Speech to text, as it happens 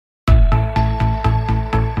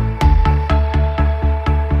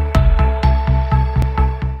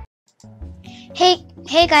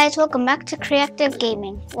Hey guys, welcome back to Creactive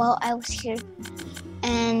Gaming. Well, I was here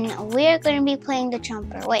and we're going to be playing the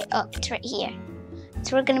Chomper. Wait, oh, it's right here.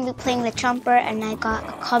 So we're going to be playing the Chomper and I got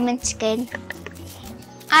a common skin.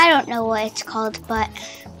 I don't know what it's called, but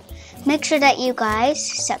make sure that you guys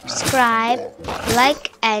subscribe,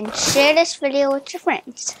 like, and share this video with your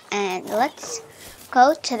friends. And let's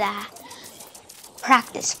go to the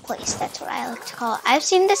practice place. That's what I like to call it. I've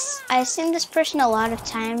seen this person a lot of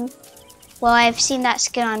time. Well, I've seen that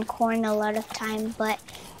skin on Corn a lot of time, but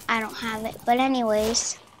I don't have it. But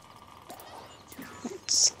anyways,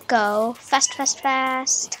 let's go. Fast, fast,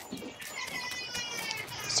 fast.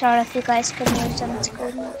 Sorry if you guys couldn't use on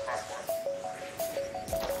screen.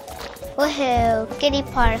 Woohoo, Giddy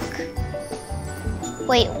Park.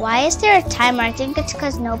 Wait, why is there a timer? I think it's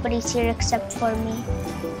because nobody's here except for me.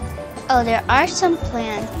 Oh, there are some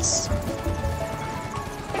plants.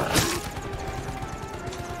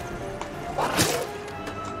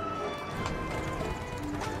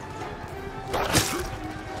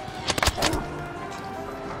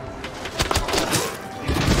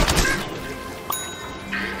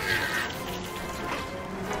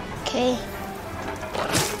 Okay.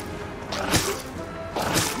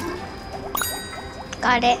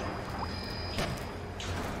 Got it.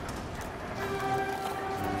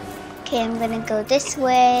 Okay, I'm gonna go this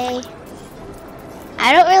way.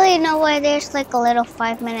 I don't really know why there's like a little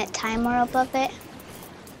 5-minute timer above it,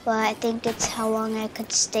 but I think it's how long I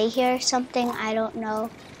could stay here or something. I don't know,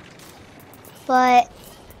 but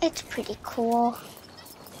it's pretty cool.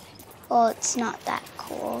 Well, it's not that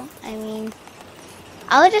cool. I mean,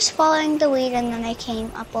 I was just following the lead and then I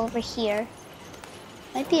came up over here.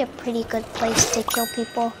 Might be a pretty good place to kill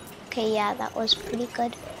people. Okay, yeah, that was pretty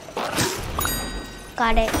good.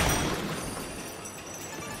 Got it.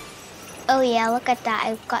 Oh yeah, look at that.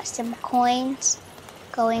 I've got some coins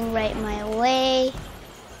going right my way.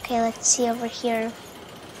 Okay, let's see over here.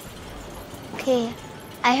 Okay,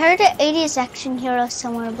 I heard an 80s action hero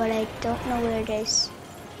somewhere, but I don't know where it is.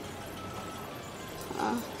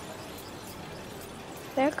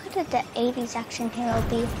 Where could the 80s action hero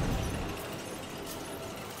be?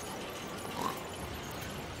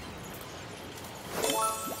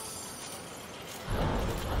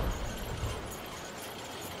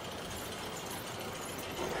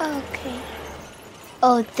 Okay.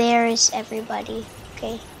 Oh, there is everybody.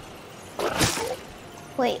 Okay.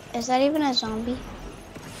 Wait, is that even a zombie?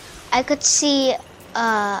 I could see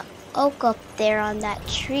oak up there on that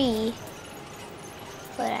tree,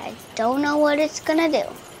 but I don't know what it's gonna do.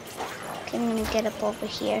 Okay, I'm gonna get up over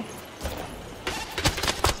here.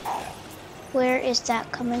 Where is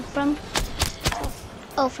that coming from?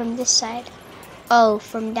 Oh, from this side. Oh,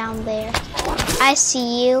 from down there. I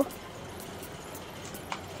see you.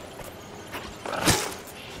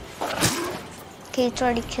 Okay, it's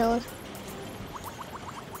already killed.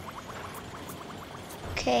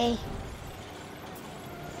 Okay.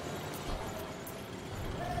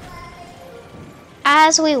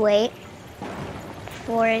 As we wait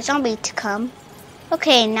for a zombie to come.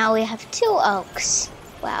 Okay, now we have 2 oaks.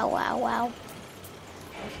 Wow, wow, wow.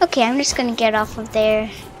 Okay, I'm just gonna get off of there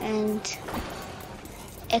and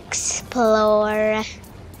explore.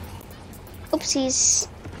 Oopsies.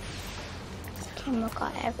 Camera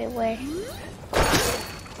got everywhere.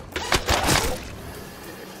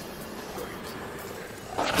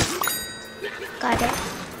 Got it.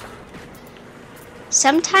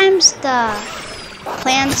 Sometimes the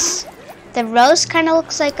plants, the rose kind of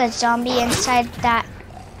looks like a zombie inside that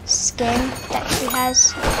skin that she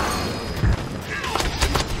has.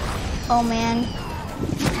 Oh man.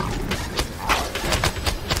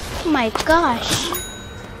 Oh my gosh.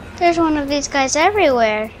 There's one of these guys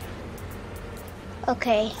everywhere.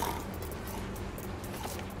 Okay.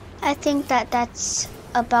 I think that's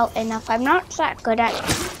about enough. I'm not that good at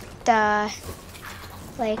the,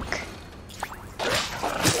 like,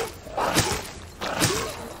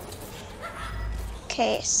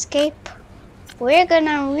 okay, escape. We're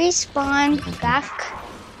gonna respawn back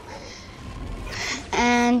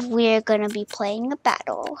and we're gonna be playing a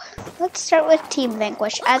battle. Let's start with Team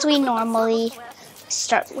Vanquish as we normally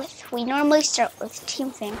start with. We normally start with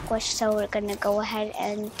Team Vanquish, so we're gonna go ahead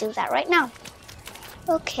and do that right now.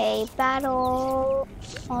 Okay, battle,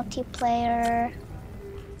 multiplayer,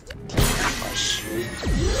 Team Vanquish.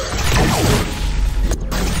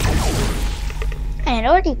 And it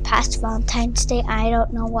already passed Valentine's Day. I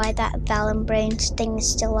don't know why that Valentine's thing is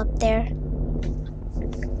still up there.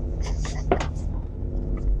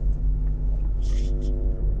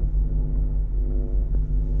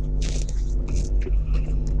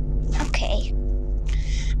 Okay.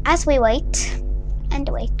 As we wait and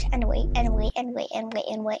wait. wait and wait and wait and wait and wait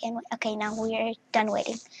and wait and wait. Okay, now we're done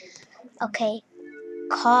waiting. Okay,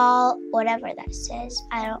 call whatever that says.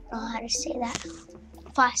 I don't know how to say that.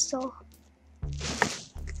 Fossil.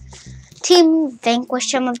 Team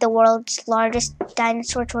Vanquish. Some of the world's largest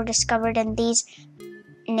dinosaurs were discovered in these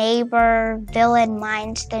Neighborville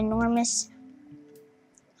mines. The enormous,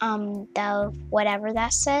 the whatever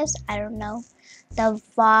that says. I don't know. The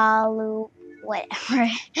whatever.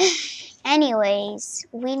 Anyways,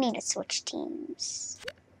 we need to switch teams.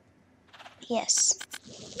 Yes.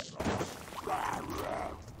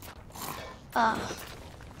 I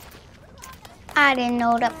didn't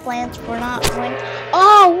know that plants were not winning.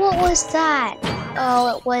 Oh, what was that?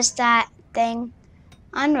 Oh, it was that thing.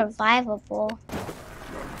 Unrevivable.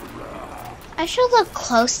 I should look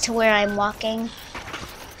close to where I'm walking.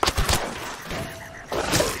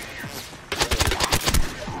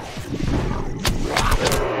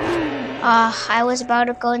 I was about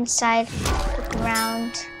to go inside the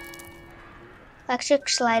ground. Electric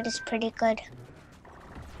slide is pretty good.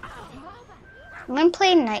 I'm gonna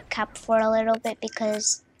play Nightcap for a little bit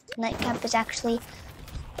because Nightcap is actually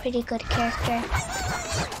a pretty good character.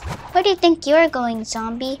 Where do you think you're going,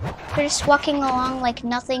 zombie? You're just walking along like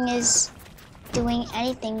nothing is doing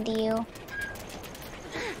anything to you.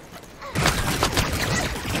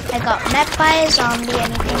 I got met by a zombie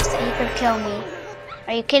and he thinks that he could kill me.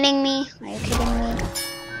 Are you kidding me? Are you kidding me?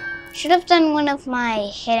 Should have done one of my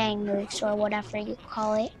hitting moves or whatever you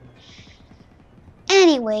call it.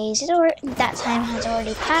 Anyways, that time has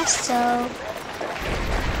already passed, so...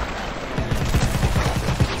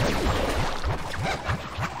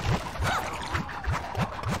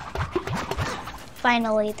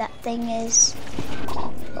 Finally, that thing is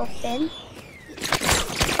open.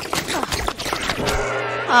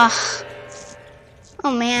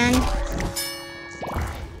 Oh man.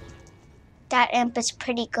 That imp is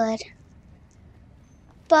pretty good.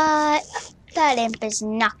 But that imp is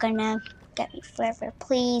not gonna get me forever.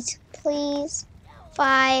 Please, please.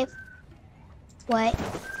 5. What?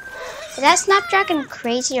 Is that Snapdragon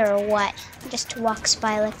crazy or what? It just walks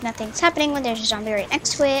by like nothing's happening when there's a zombie right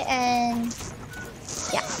next to it, and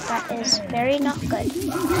yeah, that is very not good.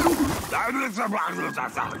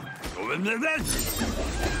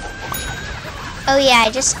 Oh yeah, I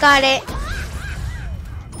just got it.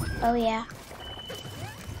 Oh yeah.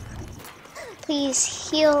 Please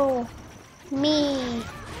heal me.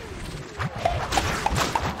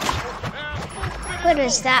 What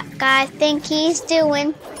does that guy think he's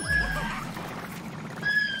doing?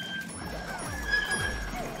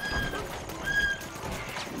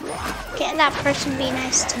 Can't that person be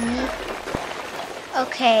nice to me?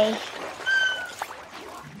 Okay.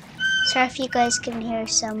 Sorry if you guys can hear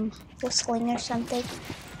some whistling or something,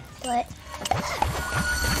 but...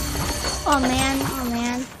 Oh man, oh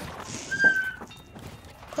man.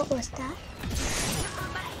 What was that?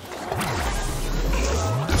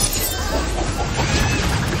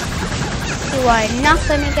 You are not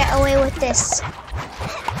gonna get away with this.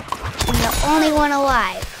 I'm the only one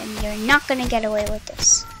alive, and you're not gonna get away with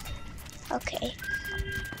this. Okay.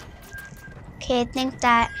 Okay, I think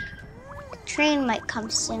that the train might come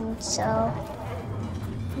soon, so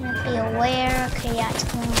I'm gonna be aware. Okay, yeah, it's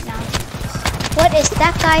coming right now. What does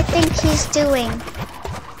that guy think he's doing?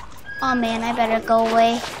 Oh man, I better go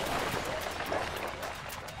away.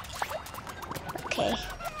 Okay.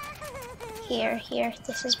 Here,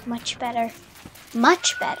 this is much better.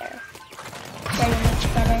 Much better. Very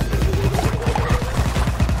much better.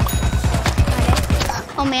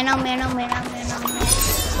 Oh man, oh man, oh man, oh man, oh man.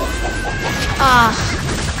 I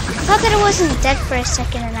thought that it wasn't dead for a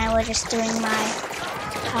second and I was just doing my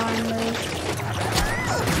power move.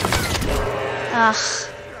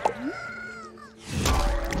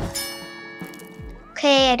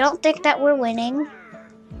 Okay, I don't think that we're winning.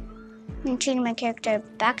 I'm changing my character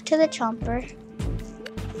back to the Chomper.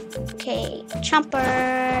 Okay,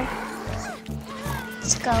 Chomper.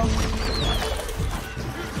 Let's go.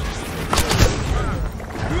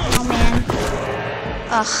 Oh man.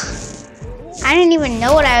 I didn't even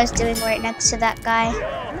know what I was doing right next to that guy.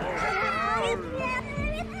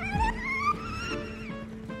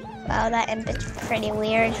 Wow, that imp is pretty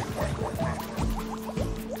weird.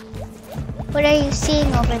 What are you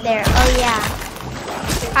seeing over there? Oh yeah.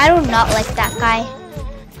 I do not like that guy.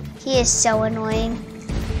 He is so annoying.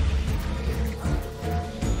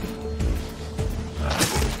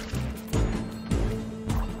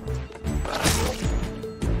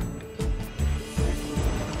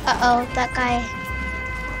 Uh-oh, that guy.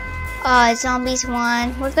 Zombies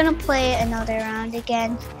won. We're gonna play another round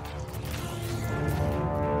again.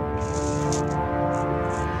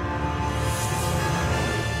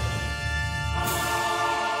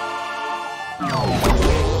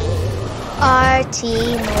 Our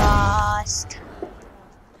team lost.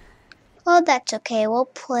 Well, that's okay. We'll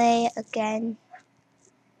play again.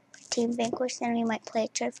 Team Vanquish, then we might play a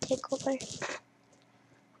turf takeover.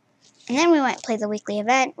 And then we might play the weekly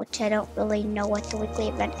event, which I don't really know what the weekly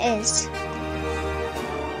event is.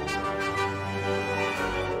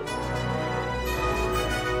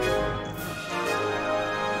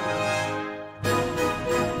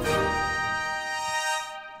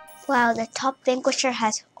 Wow, the top Vanquisher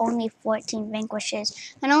has only 14 Vanquishes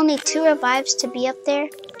and only 2 revives to be up there.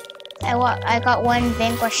 I got 1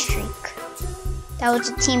 Vanquish streak. That was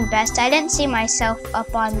a team best. I didn't see myself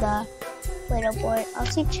up on the leaderboard. I'll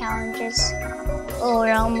see challenges. Oh,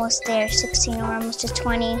 we're almost there. 16, we're almost to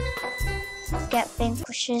 20. Get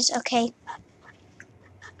Vanquishes. Okay.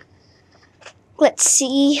 Let's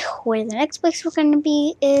see where the next place we're going to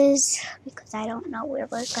be is, because I don't know where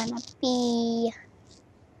we're going to be.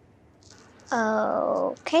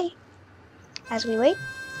 Okay. As we wait.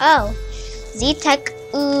 Oh. Z-Tech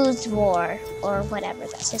Ooze War, or whatever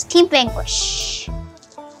that says. Team Vanquish.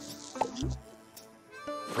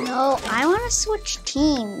 No, I want to switch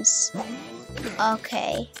teams.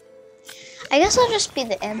 Okay. I guess I'll just be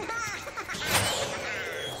the imp.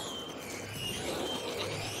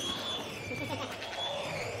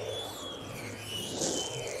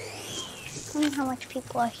 I don't know how much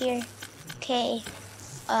people are here. Okay.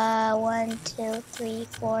 1, 2, 3,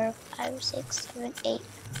 4, 5, 6, 7, 8.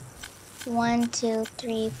 1, 2,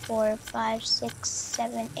 3, 4, 5, 6,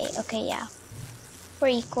 7, 8. Okay, yeah. We're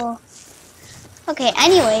equal. Okay,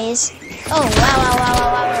 anyways. Oh,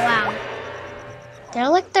 wow. They're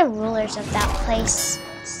like the rulers of that place.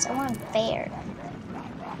 So unfair.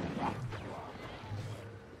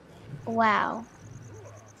 Wow.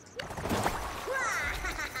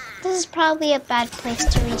 This is probably a bad place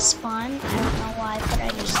to respawn. I don't know why, but I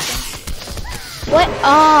just think. What?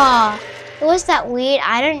 Oh, it was that weird.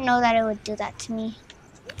 I didn't know that it would do that to me.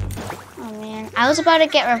 Oh man, I was about to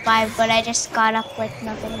get revived, but I just got up like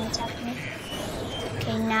nothing was happening.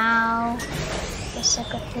 Okay, now this is a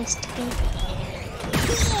good place to be.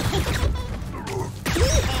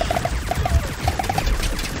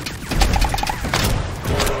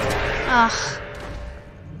 Ugh.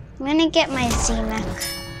 I'm gonna get my Z-Mech.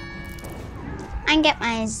 I get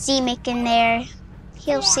my Z-Mech in there.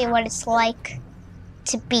 He'll see what it's like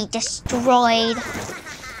to be destroyed.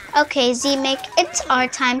 Okay, Z-Mech, it's our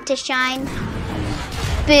time to shine.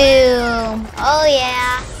 Boom. Oh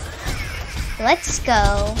yeah. Let's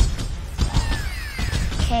go.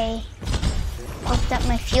 Okay. Hope that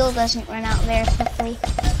my fuel doesn't run out very quickly.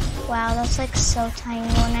 Wow, that's like so tiny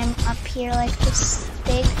when I'm up here like this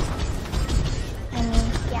big. I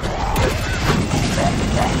mean, yeah.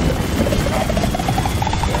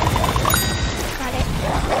 Got it.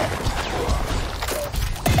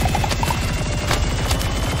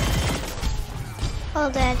 All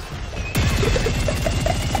dead.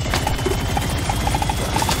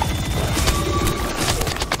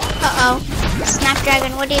 Uh-oh.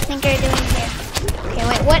 Snapdragon, what do you think you're doing here? Okay,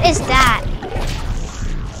 wait, what is that?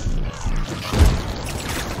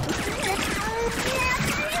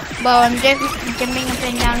 Whoa, I'm jumping up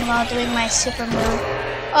and down while doing my super move.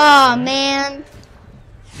 Oh, man.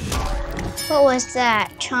 What was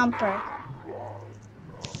that? Chomper.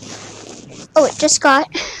 Oh, it just got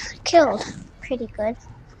killed. Pretty good.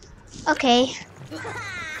 Okay.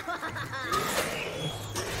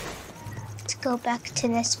 Let's go back to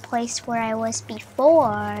this place where I was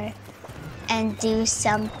before and do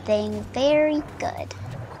something very good.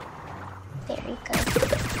 Very good.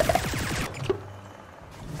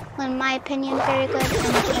 Well, in my opinion, very good.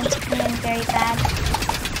 In my friend's opinion, very bad.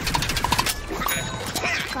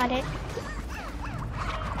 Got it.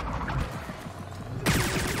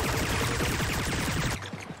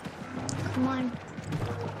 Come on.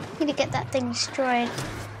 Need to get that thing destroyed.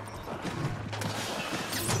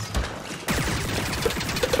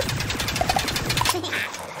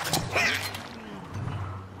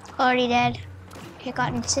 Already dead. Okay,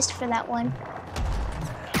 got an assist for that one.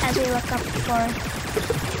 As we look up for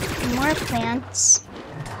more plants.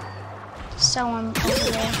 Someone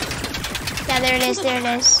over there. Yeah, there it is, there it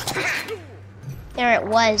is. There it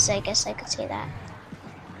was, I guess I could say that.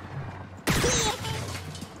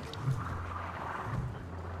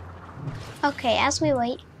 Okay, as we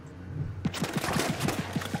wait.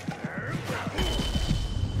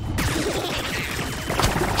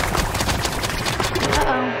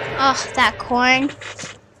 Uh-oh. Oh, that corn.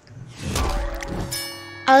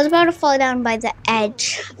 I was about to fall down by the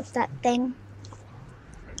edge of that thing.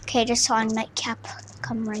 Okay, just saw a nightcap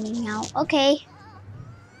come running out. Okay.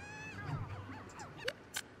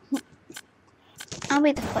 I'll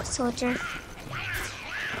be the foot soldier.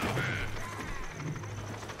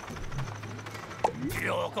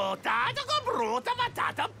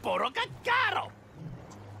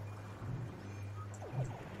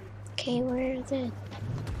 Okay, where are the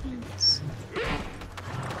plants?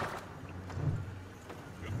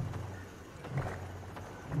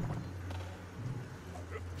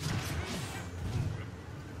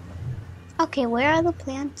 Okay, where are the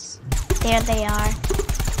plants? There they are.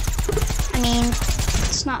 I mean,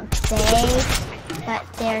 it's not they, but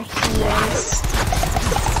there he is.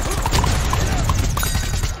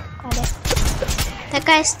 Got it. That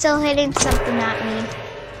guy's still hitting something at me.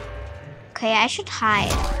 Okay, I should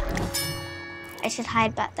hide. I should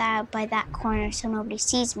hide by that corner so nobody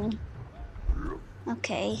sees me.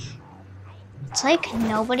 Okay. It's like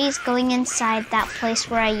nobody's going inside that place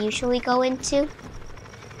where I usually go into.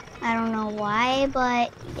 I don't know why,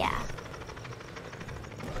 but yeah.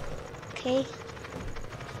 Okay.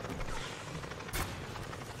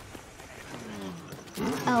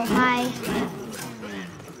 Oh, hi.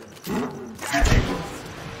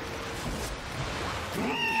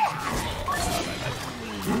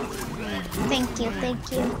 Thank you,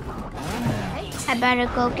 thank you. I better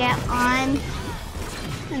go get on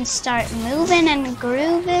and start moving and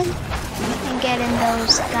grooving and getting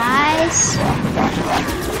those guys.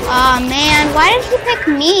 Oh man, why did he pick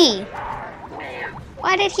me?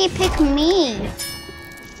 Why did he pick me?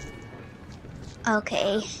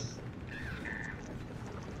 Okay.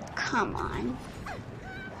 Come on.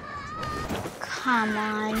 Come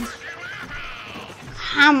on.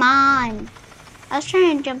 Come on. I was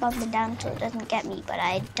trying to jump up and down so it doesn't get me, but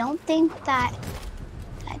I don't think that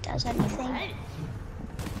does anything.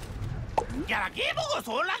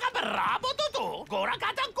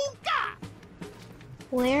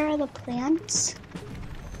 Where are the plants?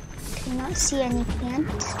 Cannot see any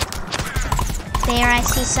plants. There, I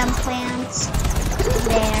see some plants.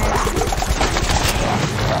 There.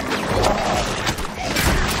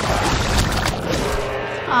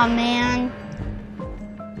 Oh man.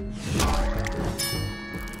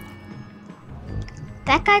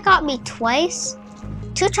 That guy got me twice.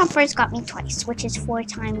 2 chompers got me twice, which is 4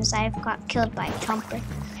 times I've got killed by a chomper.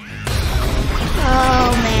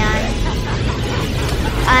 Oh man.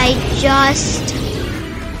 I just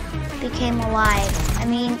became alive. I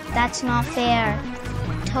mean, that's not fair.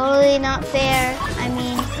 Totally not fair. I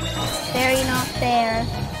mean, very not fair.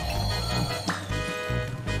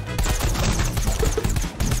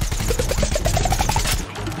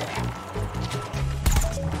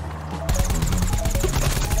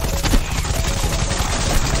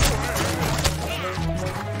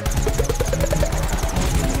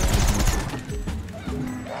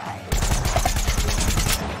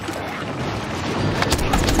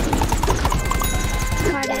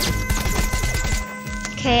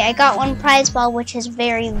 Okay, I got 1 prize ball, which is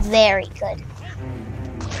very, very good.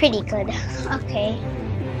 Pretty good. Okay.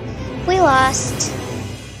 We lost.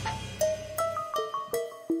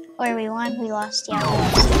 Or we won? We lost, yeah, we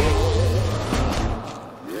lost.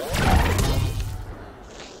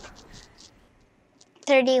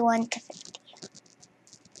 31 to 50.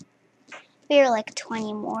 We were like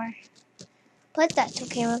 20 more. But that's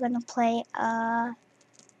okay, we're gonna play,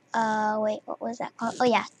 wait, what was that called? Oh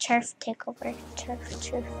yeah, turf takeover. Turf,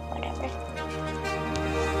 whatever.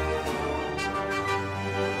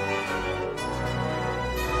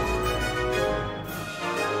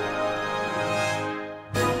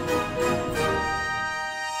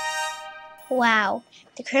 Wow,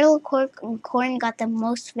 the Colonel Corn got the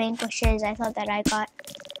most vanquishes. I thought that I got.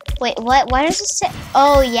 Wait, what? Why does it say?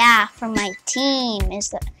 Oh yeah, from my team is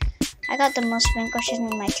the. I got the most vanquishes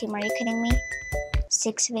in my team. Are you kidding me?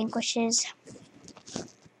 6 vanquishes.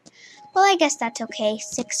 Well, I guess that's okay.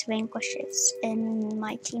 6 vanquishes in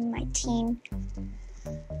my team.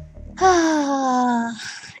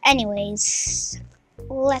 Anyways,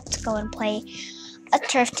 let's go and play a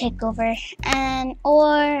turf takeover, and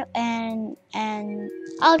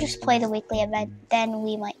I'll just play the weekly event. Then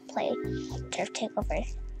we might play turf takeover.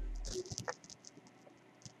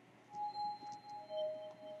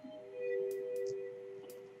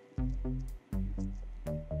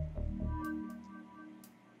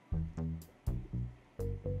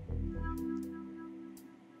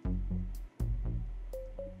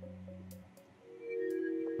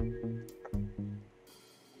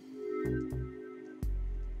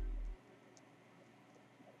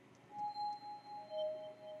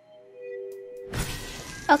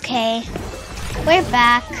 Okay, we're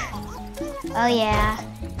back. Oh yeah.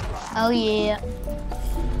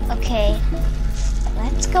 Okay,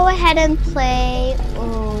 let's go ahead and play.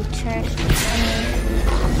 Ooh, turf.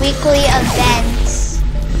 weekly events.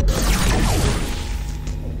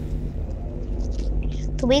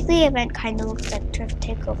 The weekly event kind of looks like Turf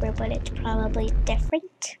Takeover, but it's probably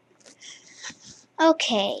different.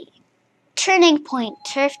 Okay. Turning Point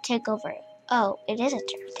Turf Takeover. Oh, it is a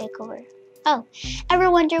Turf Takeover. Oh, ever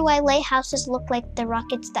wonder why lighthouses look like the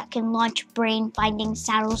rockets that can launch brain-binding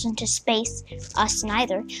saddles into space? Us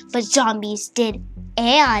neither, but zombies did,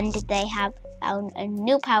 and they have found a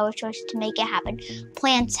new power source to make it happen.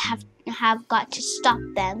 Plants have got to stop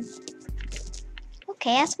them.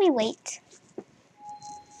 Okay, as we wait.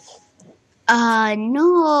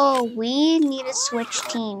 No, we need to switch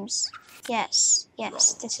teams. Yes,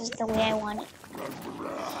 this is the way I want it.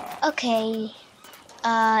 Okay.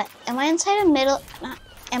 Am I inside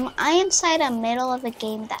a middle of a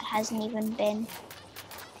game that hasn't even been?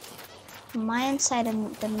 Am I inside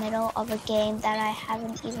the middle of a game that I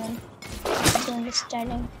haven't even seen the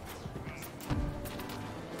starting?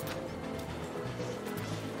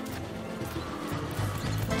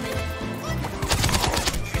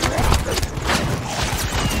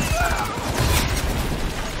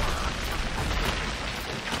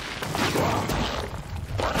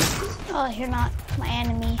 Oh, you're not my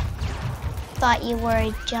enemy. Thought you were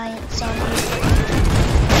a giant zombie.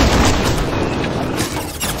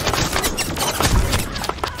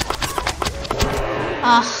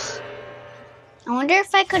 I wonder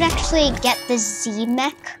if I could actually get the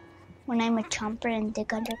Z-mech when I'm a chomper and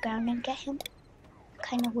dig underground and get him.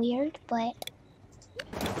 Kind of weird, but...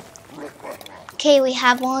 Okay, we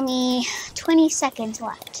have only 20 seconds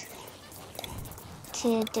left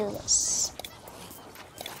to do this.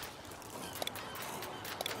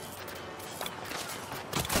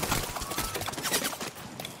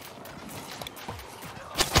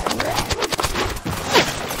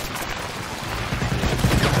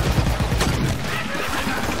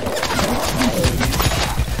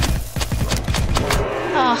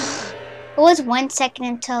 It was 1 second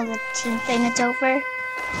until the team thing is over.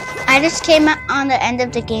 I just came out on the end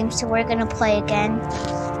of the game, so we're gonna play again.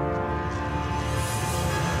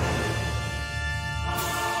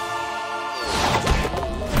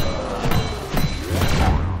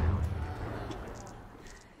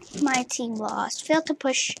 My team lost. Failed to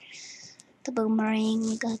push the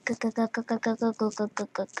boomerang.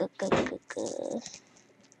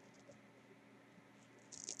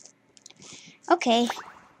 Okay.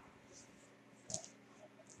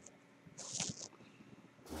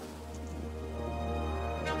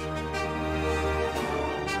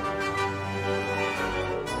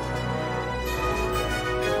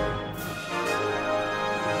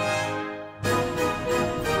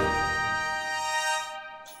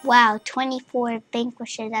 Wow, 24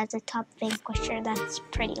 vanquishes as a top vanquisher. That's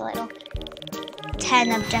pretty little.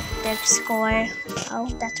 10 objective score. Oh,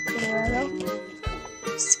 that's pretty little.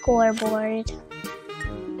 Scoreboard.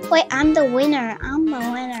 Wait, I'm the winner. I'm the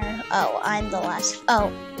winner. Oh, I'm the last.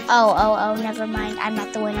 Oh, never mind. I'm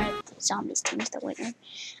not the winner. The zombies team's the winner.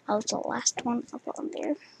 I was the last one up on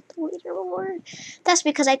there. The leaderboard. That's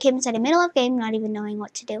because I came inside the middle of the game, not even knowing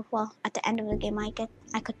what to do. Well, at the end of the game, I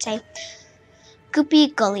could say,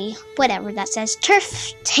 Goopy Gully, whatever that says.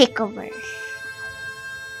 Turf Takeover.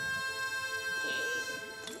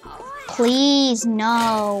 Please,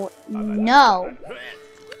 no. No.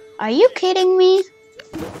 Are you kidding me?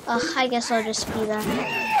 Ugh, I guess I'll just be the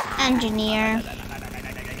engineer.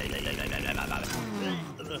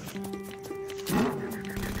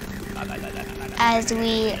 As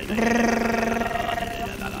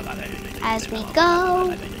we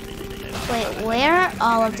go. Wait, where are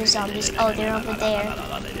all of the zombies? Oh, they're over there.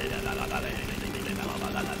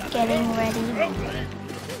 Getting ready. I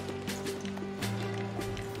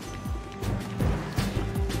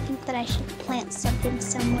think that I should plant something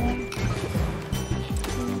somewhere.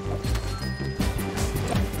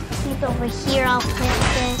 Maybe over here I'll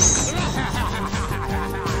plant this.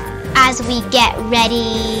 As we get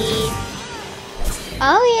ready.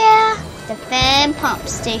 Oh yeah, the fan pump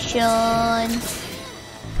station.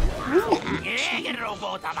 There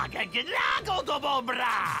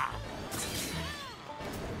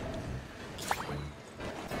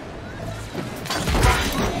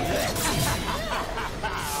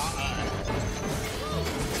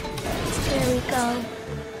we go.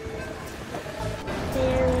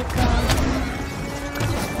 There we go.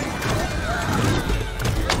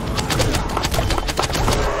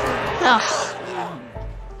 Oh.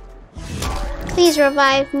 Please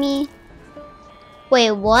revive me.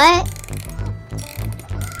 Wait, what?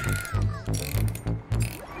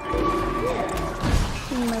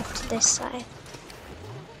 Move to this side.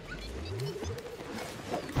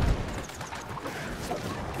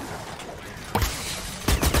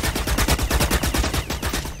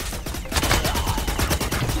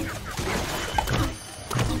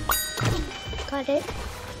 got it.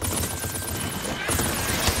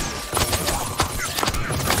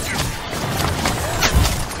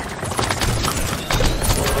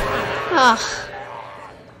 Oh,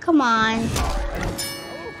 come on.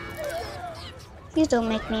 Please don't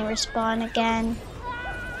make me respawn again.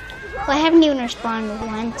 Well, I haven't even respawned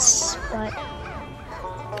once, but...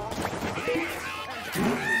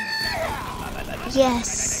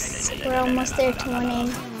 Yes, we're almost there to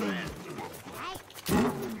winning.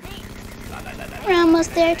 We're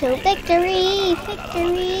almost there to victory!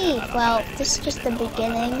 Victory! Well, this is just the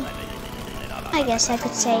beginning. I guess I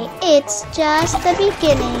could say it's just the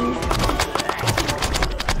beginning.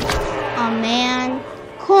 Oh man.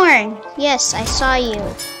 Corn! Yes, I saw you.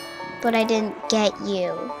 But I didn't get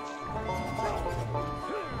you.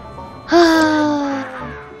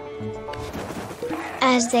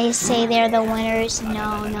 As they say, they're the winners.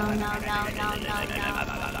 No, no, no, no, no, no, no.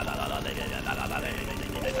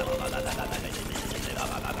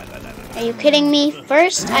 Are you kidding me?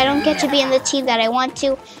 First, I don't get to be in the team that I want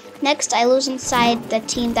to. Next, I lose inside the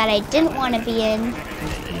team that I didn't want to be in.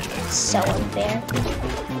 So unfair.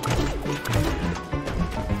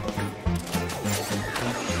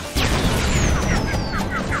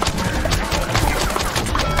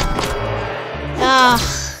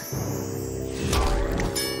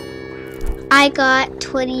 I got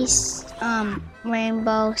 20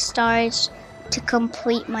 rainbow stars to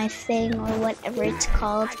complete my thing, or whatever it's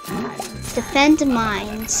called. Defend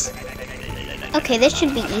mines. Okay, this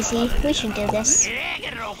should be easy. We should do this.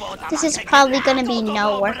 This is probably gonna be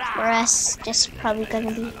no work for us. Just probably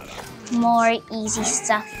gonna be more easy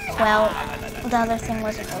stuff. Well, the other thing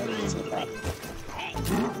wasn't really easy, but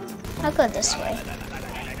I'll go this way.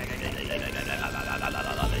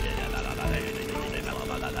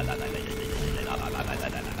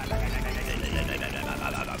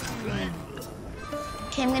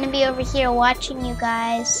 Okay, I'm gonna be over here watching you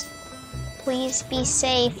guys. Please be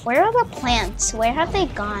safe. Where are the plants? Where have they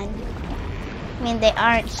gone? I mean, they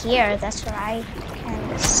aren't here. That's what I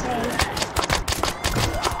kind of say.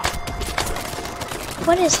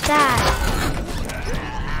 What is that?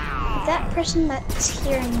 Is that person that's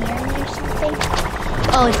here near me or something?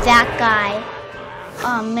 Oh, that guy.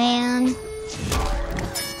 Oh, man.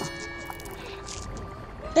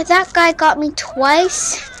 But that guy got me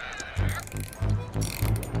twice.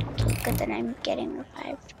 Okay, good that I'm getting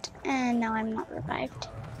revived. And now I'm not revived.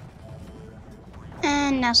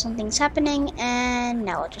 And now something's happening, and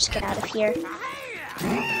now I'll just get out of here.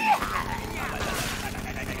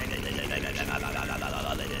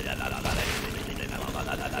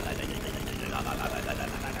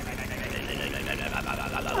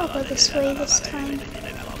 I'll go this way this time.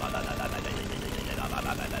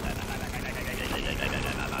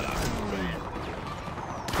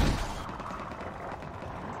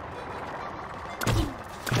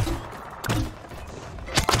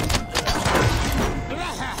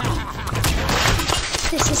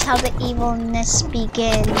 This is how the evilness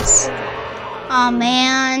begins. Aw,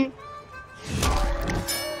 man.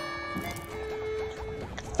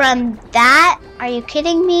 From that? Are you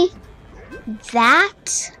kidding me?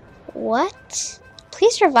 That? What?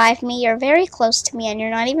 Please revive me. You're very close to me and you're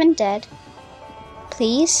not even dead.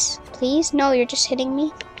 Please? Please? No, you're just hitting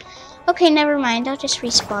me? Okay, never mind. I'll just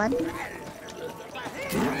respawn.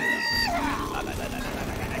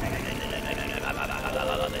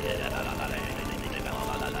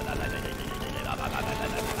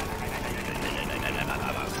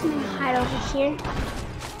 Hide over here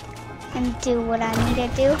and do what I need to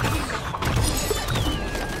do.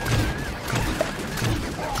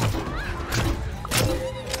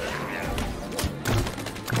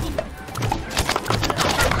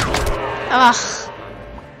 Ugh.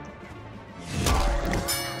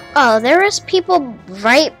 Oh, there was people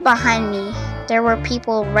right behind me. There were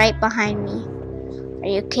people right behind me.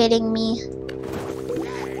 Are you kidding me?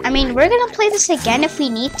 I mean, we're gonna play this again if we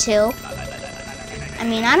need to. I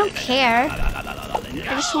mean, I don't care.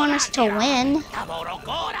 I just want us to win.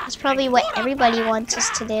 That's probably what everybody wants us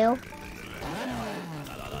to do.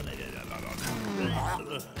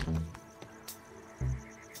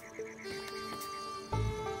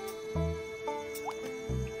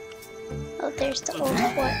 Oh, there's the old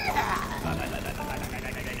fort.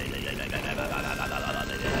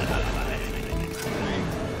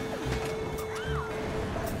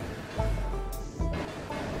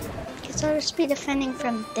 Guess I'll just be defending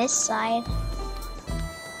from this side.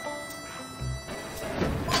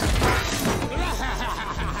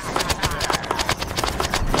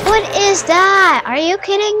 What is that? Are you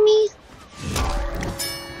kidding me?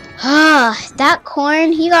 Ah, that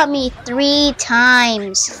corn, he got me 3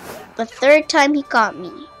 times. The 3rd time he got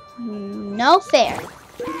me. no fair.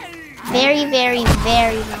 Very, very,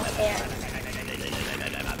 very no fair.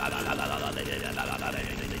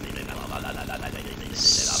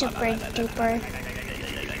 Super duper.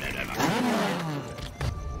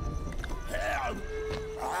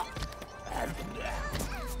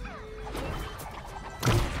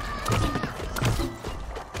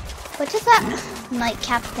 What does that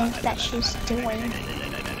nightcap think that she's doing?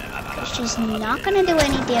 She's not gonna do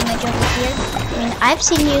any damage over here. I mean, I've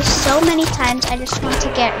seen you so many times. I just want to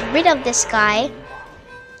get rid of this guy.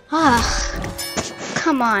 Ah,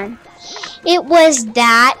 come on. It was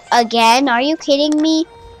that again. Are you kidding me?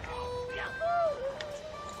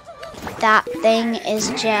 That thing is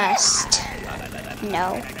just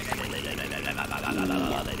no.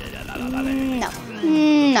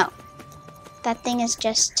 No. That thing is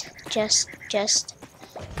just.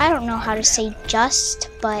 I don't know how to say just,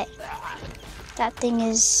 but that thing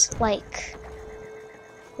is like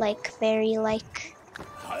very you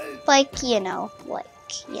know.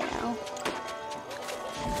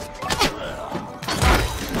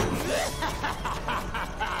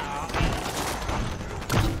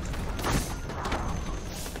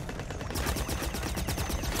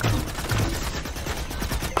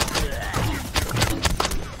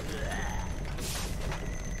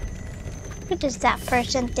 What does that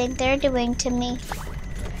person think they're doing to me?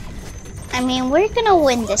 I mean, we're gonna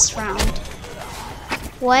win this round.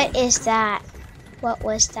 What is that? What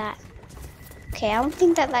was that? Okay, I don't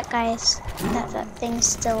think that that thing's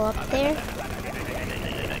still up there.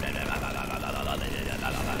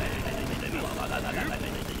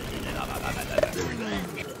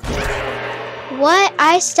 What?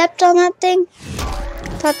 I stepped on that thing?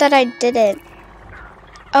 Thought that I didn't.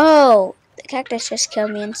 Oh, the cactus just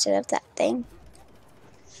killed me instead of that thing.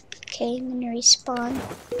 Okay, I'm gonna respawn.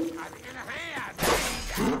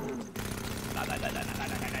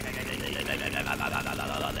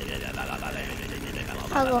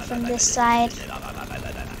 I'll go from this side.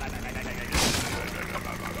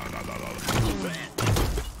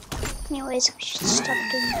 Anyways, we should stop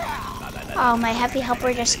doing that. Oh, my heavy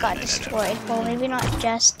helper just got destroyed. Well, maybe not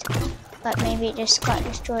just, but maybe it just got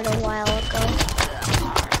destroyed a while ago.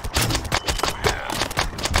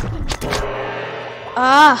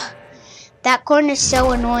 Ah, that corn is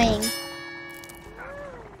so annoying.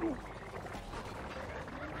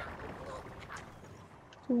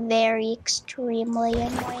 Very extremely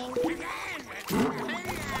annoying.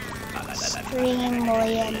 Extremely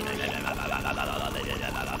annoying.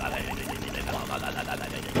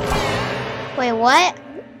 Wait, what?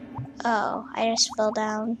 Oh, I just fell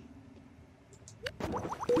down.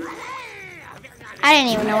 I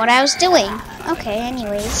didn't even know what I was doing. Okay,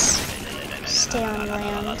 anyways. Stay on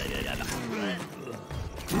land.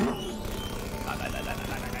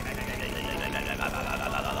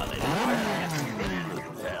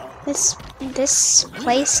 This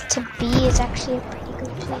place to be is actually a pretty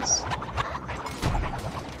good place.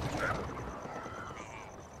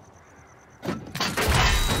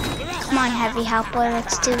 Come on, heavy helper,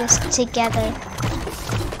 let's do this together.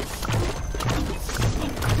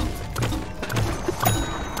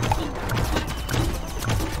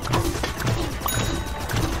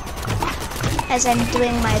 As I'm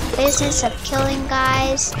doing my business of killing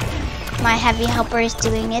guys, my heavy helper is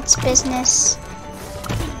doing its business.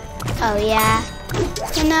 Oh yeah,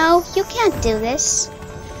 you know, you can't do this.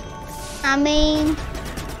 I mean,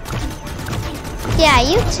 yeah,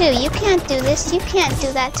 you too, you can't do this. You can't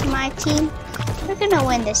do that to my team. We're gonna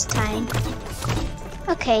win this time.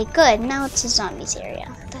 Okay, good, now it's a zombies area.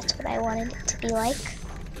 That's what I wanted it to be like.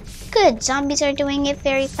 Good, zombies are doing it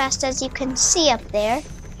very fast, as you can see up there.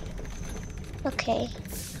 Okay.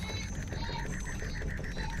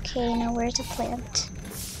 Okay, now where's the plant?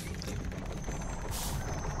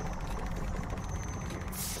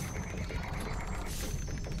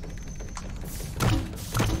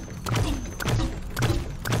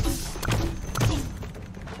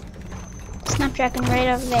 Snapdragon right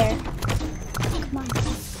over there. Come on.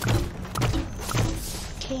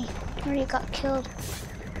 Okay, already got killed.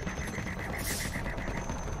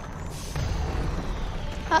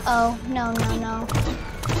 Uh-oh, no. No.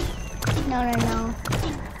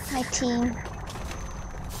 My team.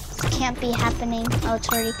 This can't be happening. Oh, it's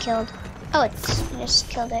already killed. Oh, I just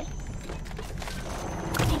killed it.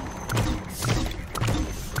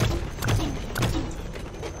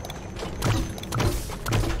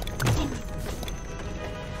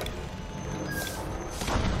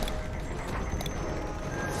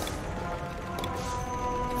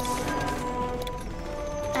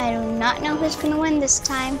 I do not know who's gonna win this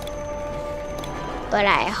time, but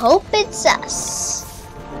I hope it's us.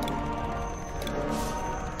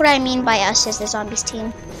 What I mean by us is the zombies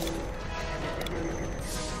team.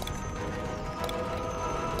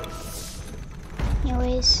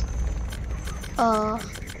 Anyways.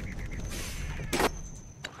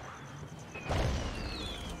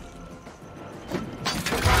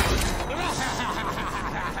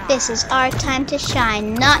 This is our time to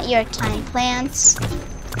shine, not your time, plants.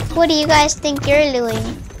 What do you guys think you're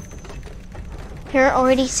doing? You're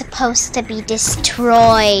already supposed to be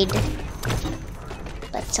destroyed.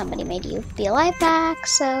 But somebody made you be alive back,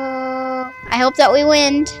 so I hope that we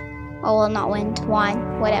win. Oh, well, not win,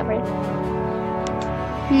 won, whatever.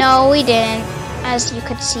 No, we didn't, as you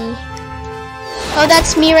could see. Oh,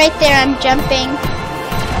 that's me right there, I'm jumping.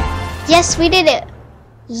 Yes, we did it.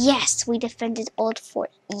 Yes, we defended Old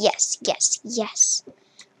Fort. Yes, yes, yes.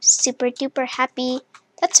 Super duper happy.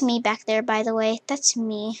 That's me back there, by the way. That's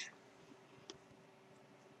me.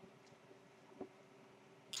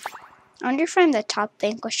 I wonder if I'm the top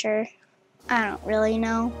vanquisher. I don't really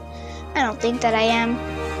know. I don't think that I am.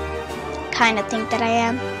 Kinda think that I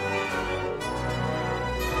am.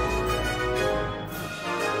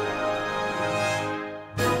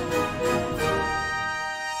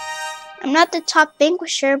 I'm not the top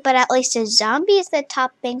vanquisher, but at least a zombie is the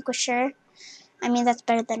top vanquisher. I mean, that's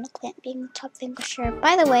better than a plant being the top vanquisher.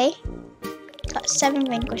 By the way, got 7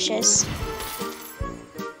 vanquishes.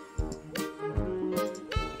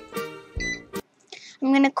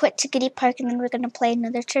 I'm gonna quit to Giddy Park and then we're gonna play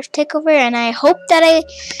another turf takeover, and I hope that I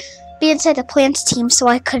be inside the plants team so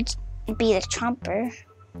I could be the chomper.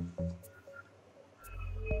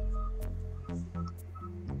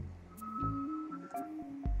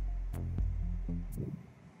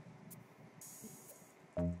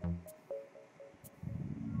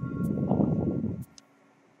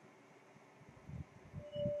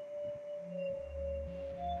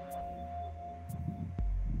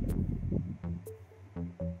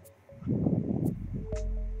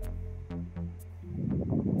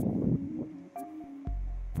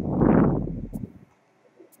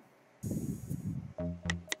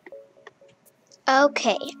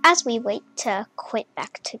 Okay, as we wait to quit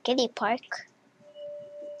back to Giddy Park.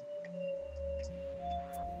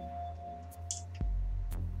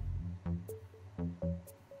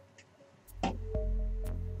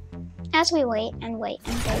 As we wait and wait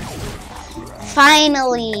and wait.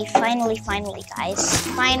 Finally, guys.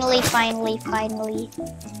 Finally.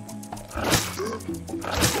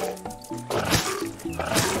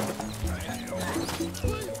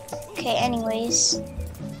 Okay, anyways.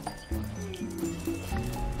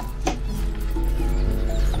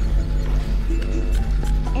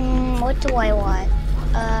 What do I want?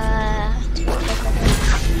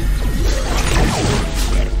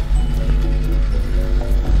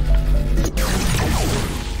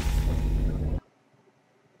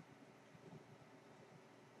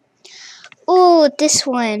 Ooh, this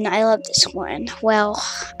one. I love this one. Well,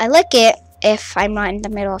 I like it if I'm not in the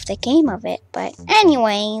middle of the game of it, but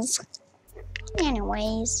anyways.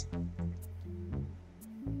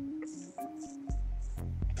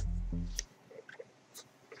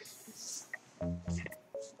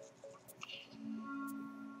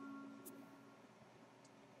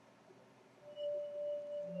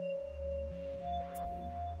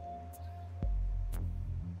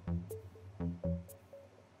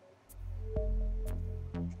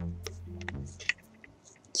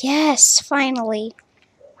 Yes, finally.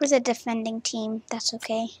 We're the defending team. That's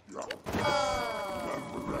okay.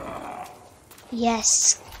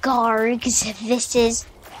 Yes, Gargs. This is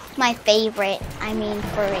my favorite. I mean,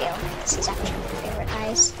 for real. This is actually my favorite,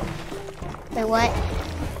 guys. Wait, what?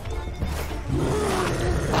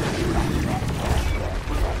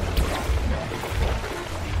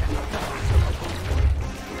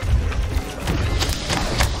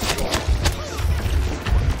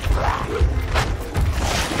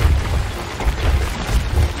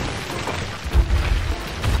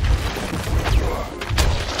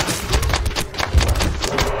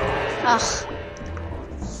 Ugh.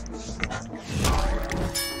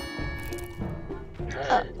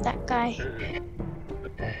 Oh, that guy.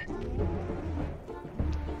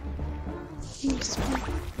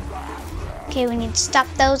 Okay, we need to stop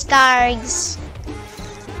those guards.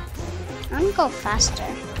 I'm gonna go faster.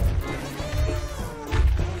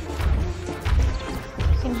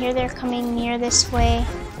 You can hear they're coming near this way.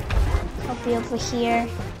 I'll be over here.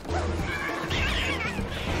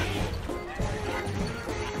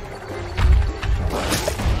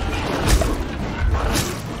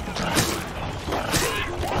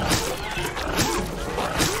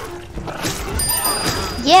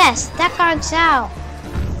 Yes, that guard's out.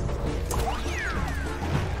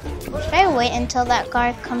 Should I wait until that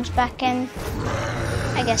guard comes back in?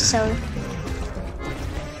 I I guess so.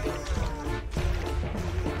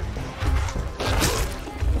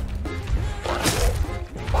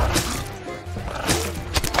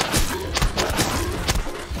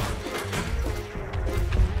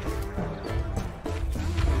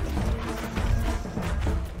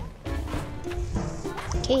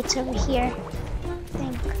 Okay, it's over here, I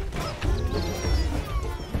think.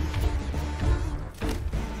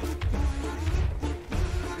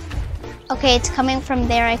 Okay, it's coming from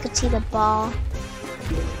there. I could see the ball.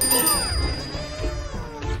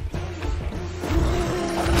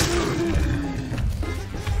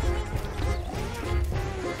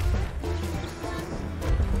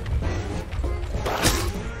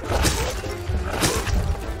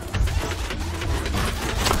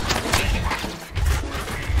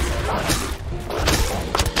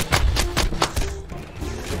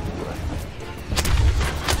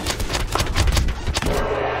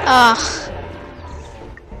 Ugh.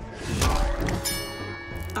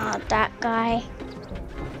 Oh, that guy.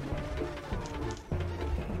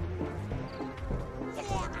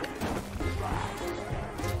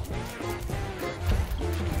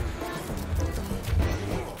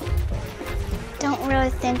 Don't really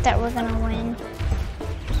think that we're gonna win.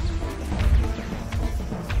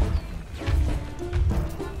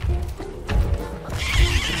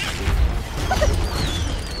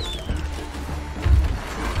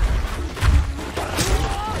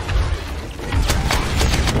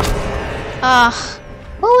 Ugh,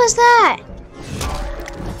 what was that?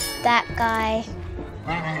 That guy.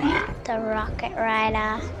 The rocket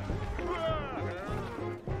rider.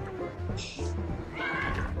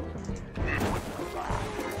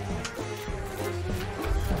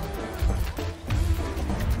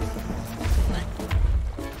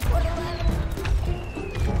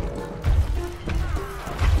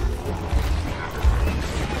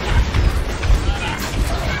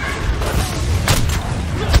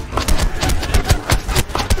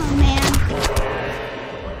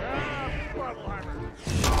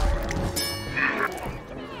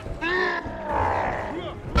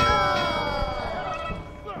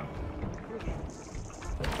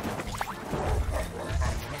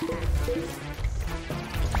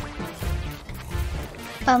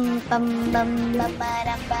 Bum bum bum bum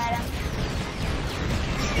ba-dum ba-dum.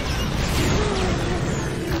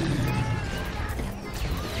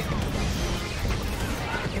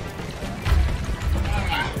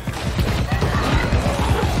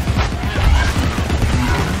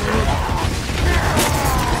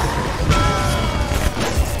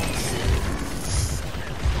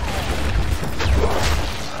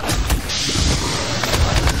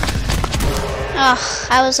 Ugh,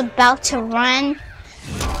 I was about to run,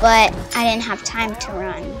 but I didn't have time to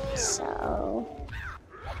run, so...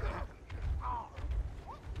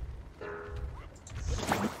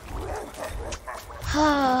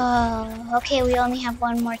 Oh, okay, we only have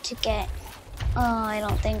one more to get. Oh, I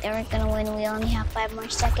don't think that we're gonna win. We only have 5 more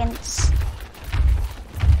seconds.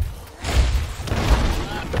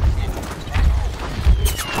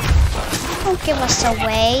 Don't give us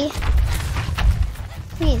away.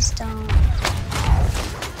 Please don't.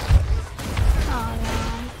 Oh no.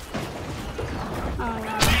 Oh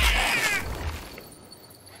no.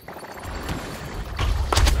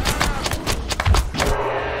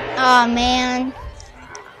 Oh man.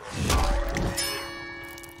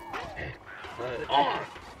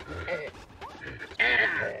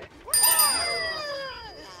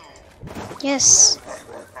 Yes.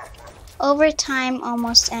 Overtime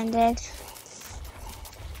almost ended.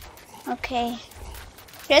 Okay.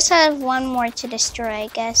 Just have one more to destroy, I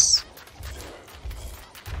guess.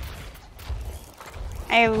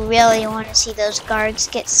 I really want to see those guards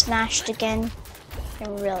get smashed again. I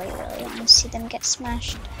really want to see them get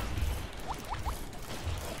smashed.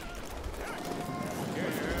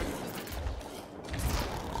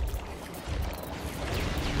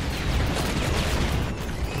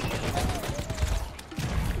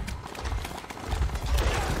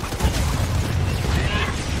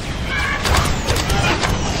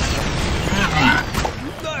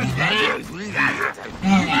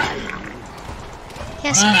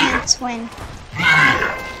 Yes, Pants win.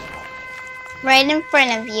 Right in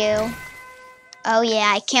front of you. Oh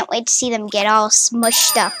yeah, I can't wait to see them get all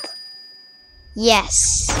smushed up.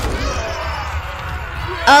 Yes.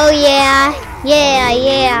 Oh yeah.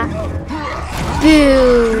 Yeah.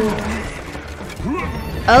 Boo.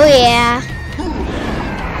 Oh yeah.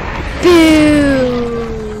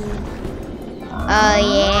 Boo. Oh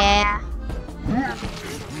yeah.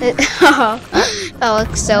 That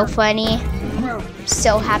looks so funny. I'm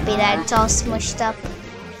so happy that it's all smushed up.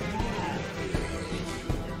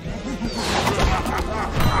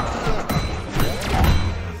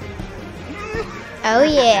 Oh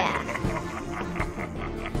yeah.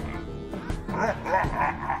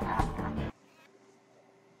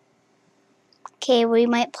 Okay, we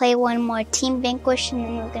might play one more Team Vanquish and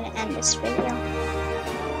then we're gonna end this video.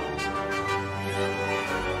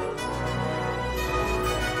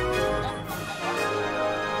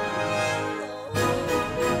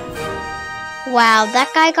 Wow,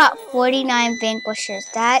 that guy got 49 vanquishes.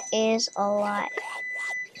 That is a lot.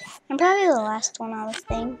 I'm probably the last one on the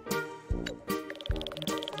thing.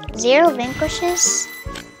 0 vanquishes?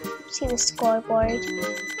 See the scoreboard.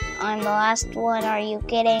 I'm the last one, are you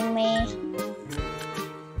kidding me?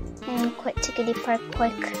 Quit Tickety Park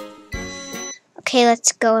quick. Okay,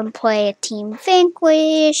 let's go and play a Team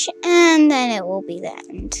Vanquish, and then it will be the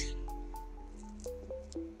end.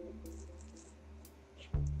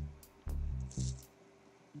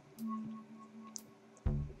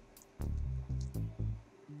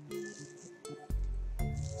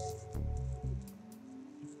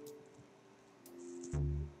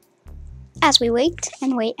 As we wait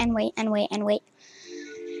and wait and wait and wait and wait.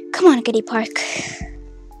 Come on, Giddy Park.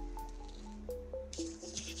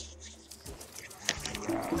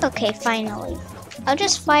 Okay, finally. I'll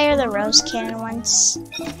just fire the rose cannon once.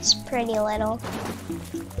 It's pretty little.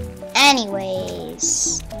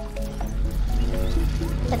 Anyways.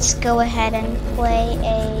 Let's go ahead and play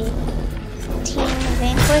a Team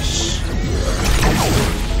Vanquish.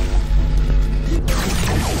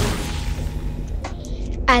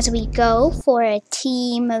 As we go for a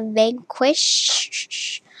Team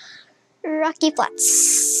Vanquish. Rocky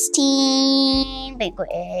Flats. Team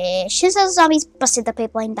Vanquish. Since those zombies busted the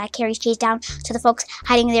pipeline that carries cheese down to the folks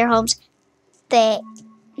hiding in their homes, they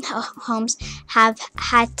have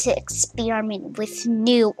had to experiment with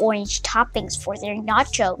new orange toppings for their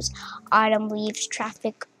nachos. Autumn leaves,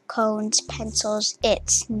 traffic cones, pencils.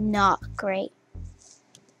 It's not great.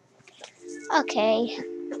 Okay.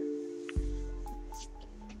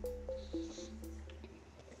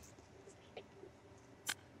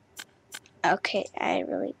 Okay, I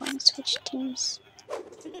really want to switch teams.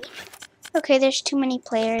 Okay, there's too many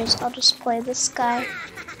players. I'll just play this guy.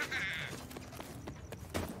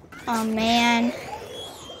 Oh man.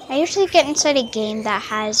 I usually get inside a game that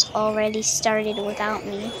has already started without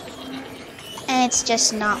me. And it's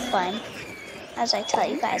just not fun. As I tell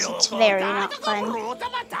you guys, it's very not fun.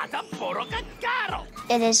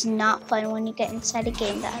 It is not fun when you get inside a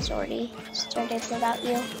game that has already started without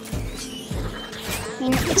you. I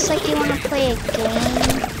mean, it's like you want to play a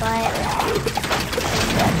game, but...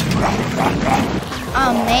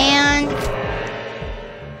 Oh man!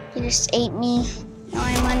 He just ate me. Now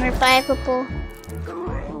I'm unrevivable.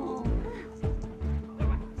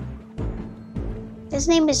 His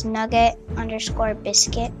name is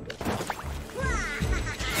Nugget_Biscuit.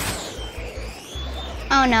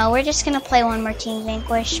 Oh no, we're just gonna play one more Team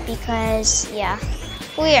Vanquish because, yeah,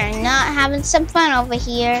 we are not having some fun over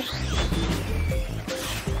here.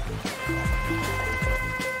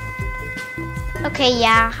 Okay,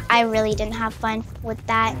 yeah, I really didn't have fun with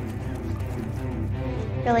that.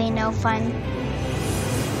 Really no fun.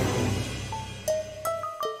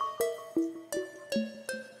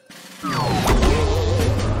 Oh.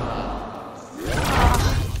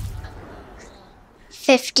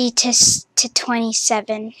 50 to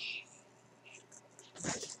 27.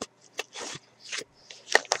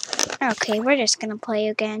 Okay, we're just gonna play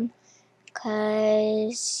again.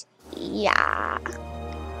 'Cause, yeah.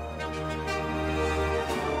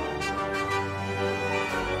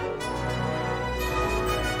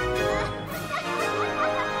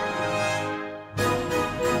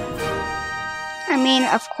 I mean,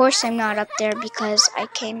 of course I'm not up there because I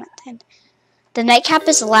came at the end. The nightcap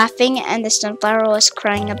is laughing and the sunflower was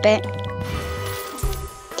crying a bit.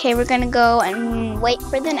 Okay, we're gonna go and wait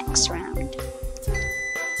for the next round.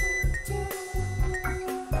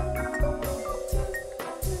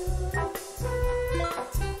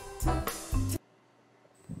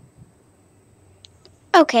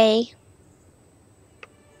 Okay.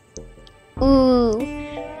 Ooh.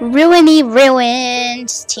 Ruiny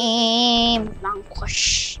Ruins Team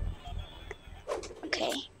Vanquish.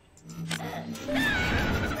 Okay.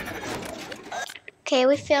 Okay,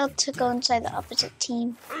 we failed to go inside the opposite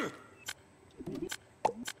team.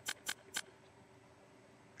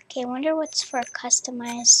 Okay, I wonder what's for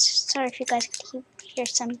customized. Sorry if you guys can hear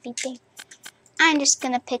some beeping. I'm just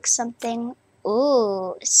gonna pick something.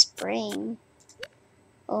 Ooh, spring.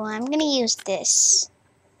 Oh, I'm gonna use this.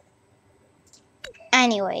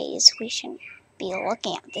 Anyways, we shouldn't be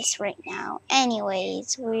looking at this right now.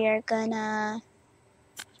 Anyways, we are gonna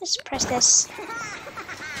just press this.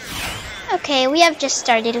 Okay, we have just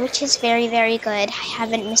started, which is very, very good. I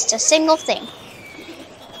haven't missed a single thing.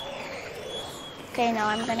 Okay, no,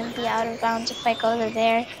 I'm gonna be out of bounds if I go to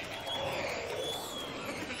there.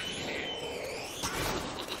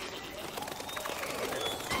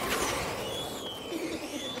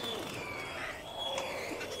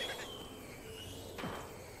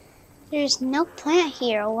 There's no plant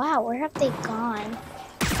here. Wow, where have they gone?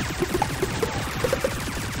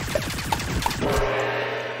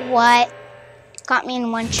 What? Got me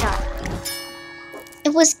in one shot.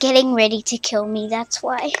 It was getting ready to kill me, that's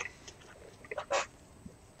why.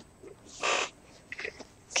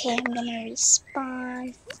 Okay, I'm gonna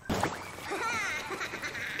respawn.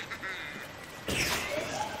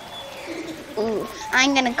 Ooh,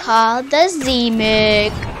 I'm gonna call the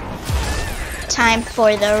Z-Mig. Time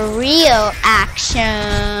for the real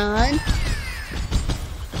action.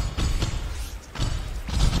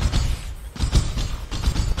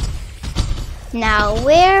 Now,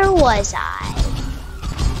 where was I?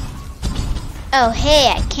 Oh,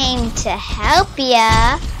 hey, I came to help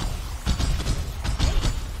ya.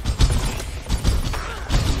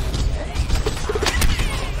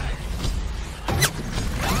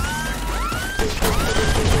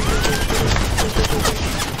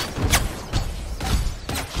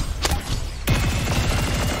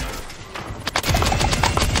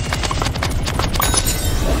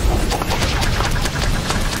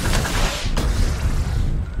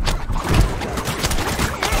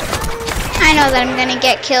 I know that I'm gonna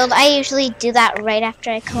get killed. I usually do that right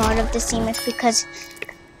after I come out of the CMIC because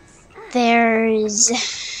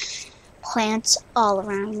there's plants all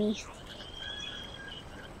around me.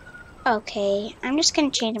 Okay, I'm just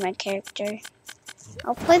gonna change my character.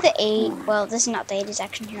 I'll play the 8. Well, this is not the 8, it's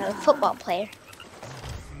actually the football player.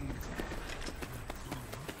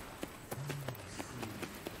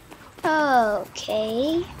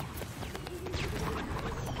 Okay.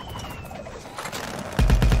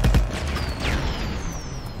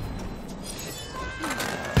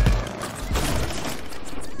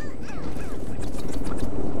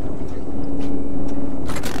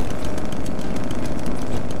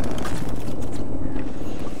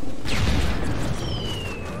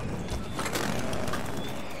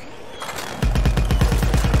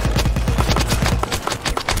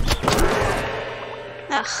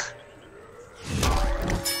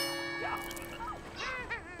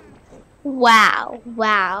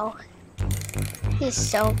 Wow. He's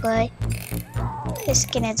so good. His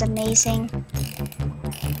skin is amazing.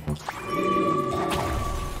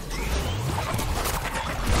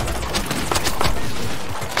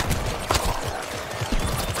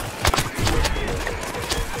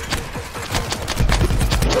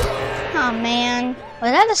 Oh man,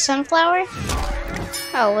 was that a sunflower?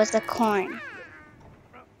 Oh, it was the corn.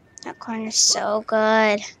 That corn is so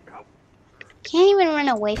good. Can't even run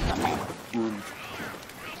away from it.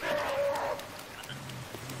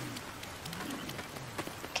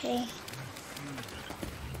 Okay.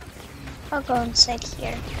 I'll go inside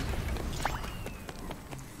here.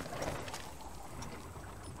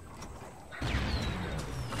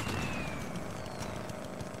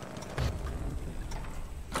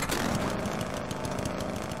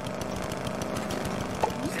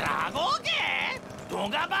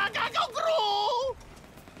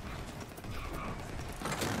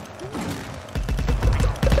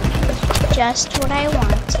 Just what I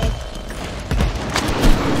wanted.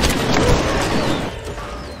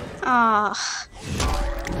 Ah.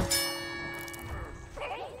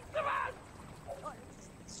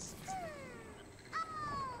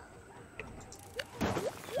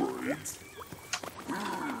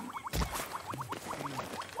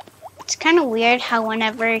 It's kind of weird how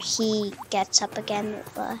whenever he gets up again,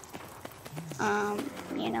 the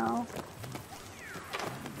you know,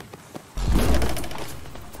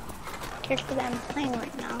 character that I'm playing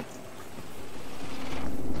right now.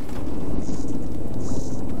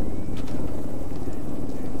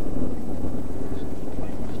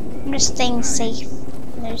 I'm just staying safe.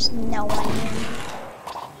 There's no one near me.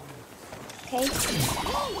 Okay.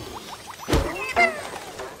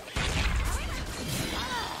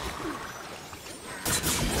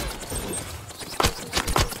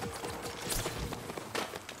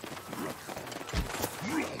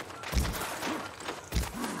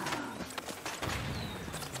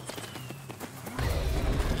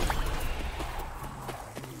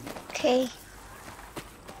 Okay.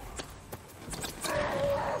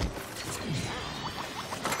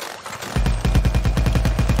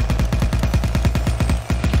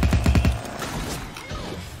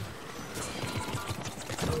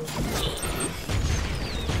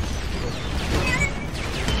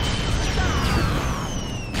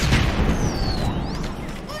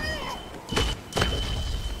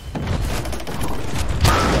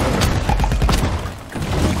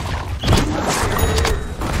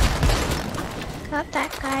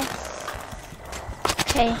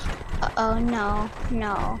 no,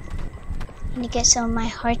 no. I need to get some of my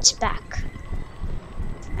hearts back.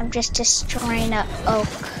 I'm just destroying a oak.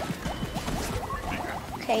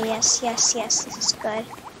 Okay, yes, this is good.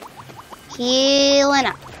 Healing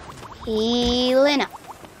up. Healing up.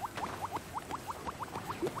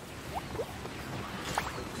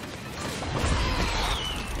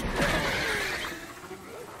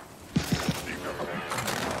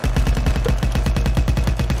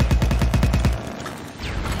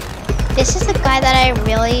 This is the guy that I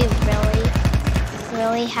really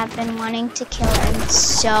have been wanting to kill in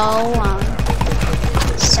so long.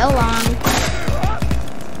 So long.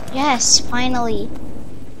 Yes, finally.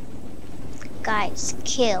 The guy's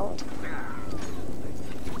killed.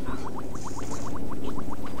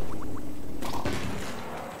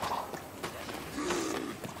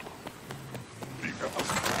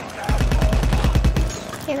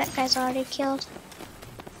 Okay, that guy's already killed.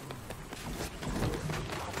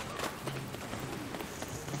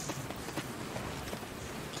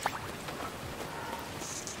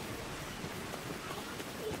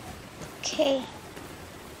 Okay.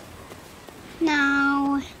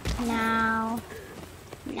 Now.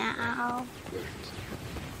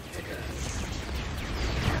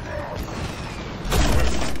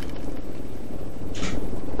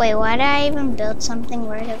 Wait, why did I even build something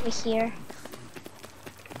right over here?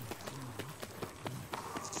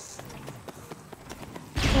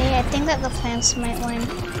 Okay, I think that the plants might win.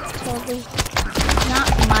 Totally. Not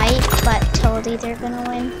might, but totally they're gonna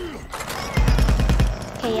win.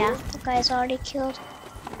 Okay, yeah, the guy's already killed.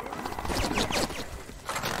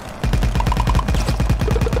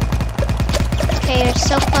 Okay, you're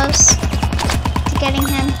so close to getting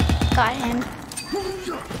him. Got him.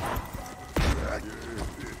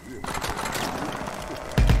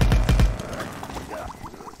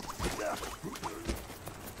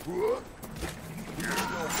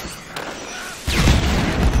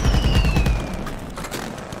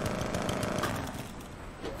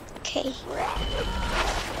 Okay.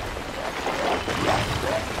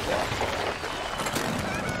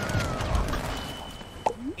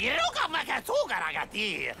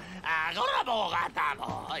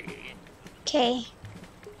 Okay.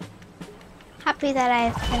 Happy that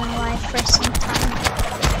I've been alive for some time.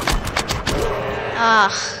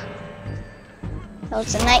 Ah. That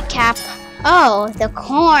was a nightcap. Oh, the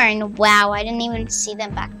corn. Wow, I didn't even see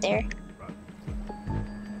them back there.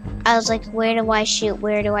 I was like, where do I shoot?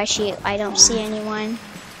 Where do I shoot? I don't see anyone.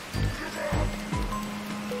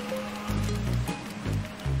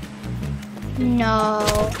 No.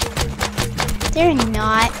 They're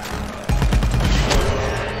not.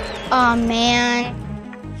 Oh man.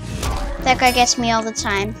 That guy gets me all the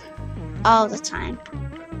time. All the time.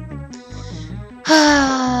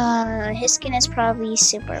 His skin is probably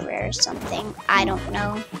super rare or something. I don't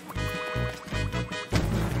know.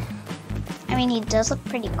 I mean, he does look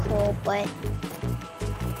pretty cool, but...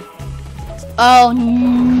 Oh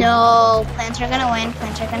no! Plants are gonna win,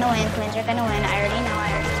 plants are gonna win, plants are gonna win. I already know,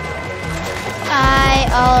 I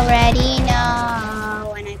already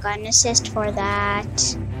know. And I got an assist for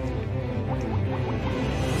that.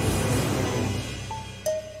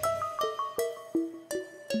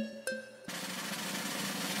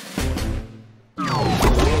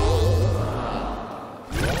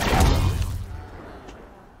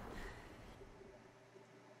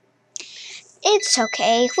 It's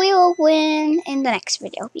okay, we will win in the next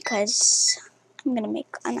video because I'm gonna make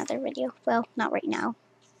another video. Well, not right now.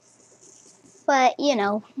 But, you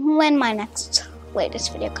know, when my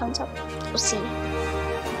latest video comes up, we'll see.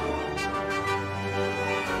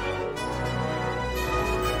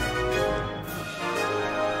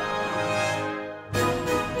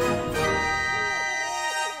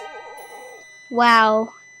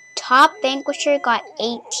 Wow. Top Vanquisher got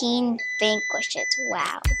 18 vanquishes.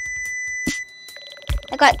 Wow.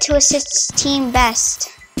 I got 2 assists, team best.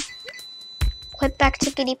 Quit back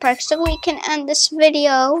to Giddy Park so we can end this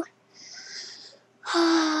video.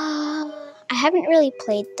 I haven't really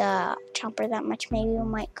played the chomper that much. Maybe we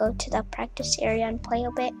might go to the practice area and play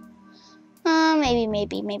a bit.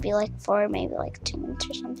 Maybe like 4, maybe like 2 minutes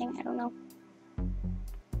or something. I don't know.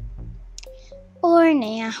 Or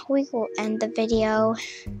nah, we will end the video.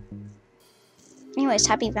 Anyways,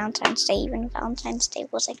 happy Valentine's Day. Even Valentine's Day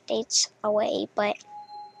was like days away, but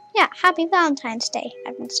yeah, happy Valentine's Day.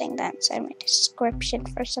 I've been saying that inside my description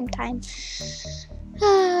for some time.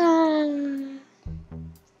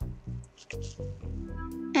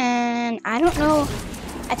 And I don't know.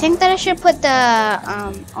 I think that I should put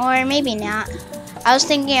the, or maybe not. I was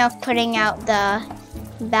thinking of putting out the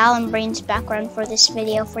Val and Brains background for this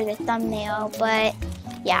video for the thumbnail, but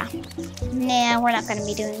Yeah. Nah, we're not gonna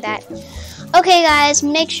be doing that. Okay, guys,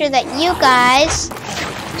 make sure that you guys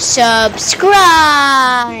subscribe.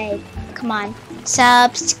 Come on.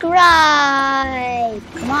 Subscribe.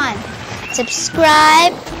 Come on.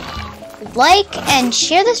 Subscribe, like, and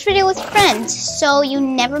share this video with friends so you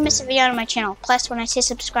never miss a video on my channel. Plus, when I say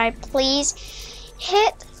subscribe, please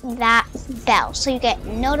hit that bell so you get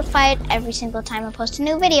notified every single time I post a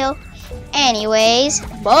new video. Anyways,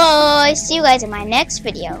 bye. See you guys in my next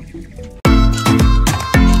video.